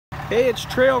Hey, it's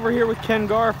Trey over here with Ken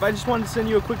Garff. I just wanted to send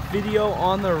you a quick video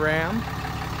on the Ram.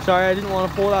 Sorry, I didn't want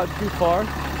to pull it out too far.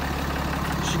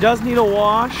 She does need a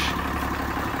wash.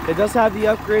 It does have the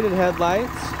upgraded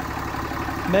headlights.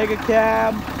 Mega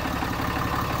cab.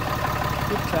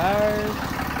 Good tires.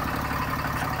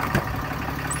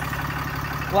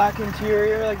 Black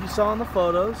interior like you saw in the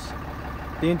photos.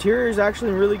 The interior is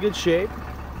actually in really good shape.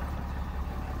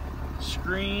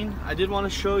 Screen. I did want to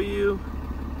show you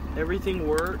everything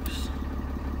works.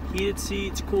 Heated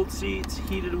seats, cooled seats,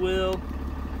 heated wheel,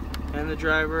 and the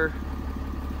driver.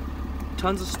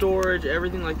 Tons of storage,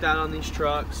 everything like that on these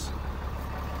trucks.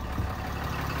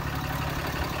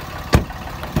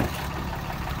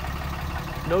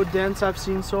 No dents I've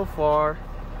seen so far.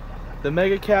 The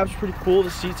Mega cab's pretty cool.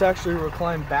 The seats actually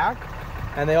recline back,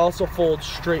 and they also fold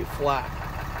straight flat.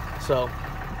 So,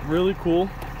 really cool.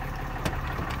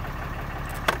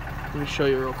 Let me show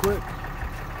you real quick.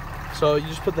 So you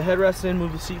just put the headrest in,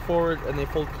 move the seat forward, and they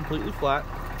fold completely flat.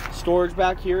 Storage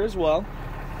back here as well.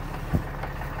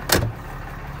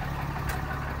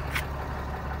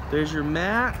 There's your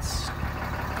mats.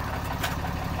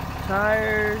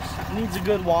 Tires, needs a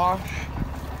good wash.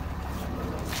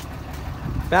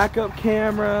 Backup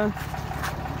camera,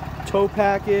 tow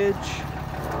package,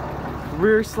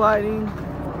 rear sliding.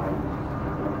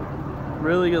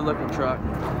 Really good looking truck.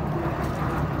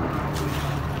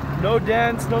 No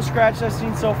dents, no scratches I've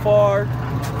seen so far.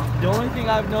 The only thing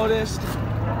I've noticed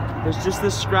is just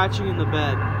this scratching in the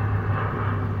bed.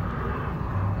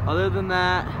 Other than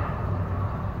that,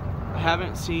 I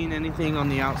haven't seen anything on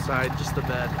the outside, just the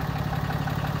bed.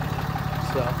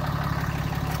 So,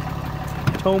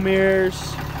 tow mirrors,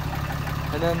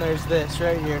 and then there's this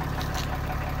right here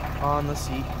on the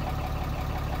seat.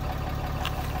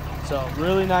 So,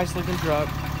 really nice looking truck.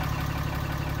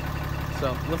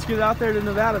 So let's get it out there to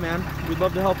Nevada, man. We'd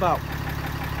love to help out.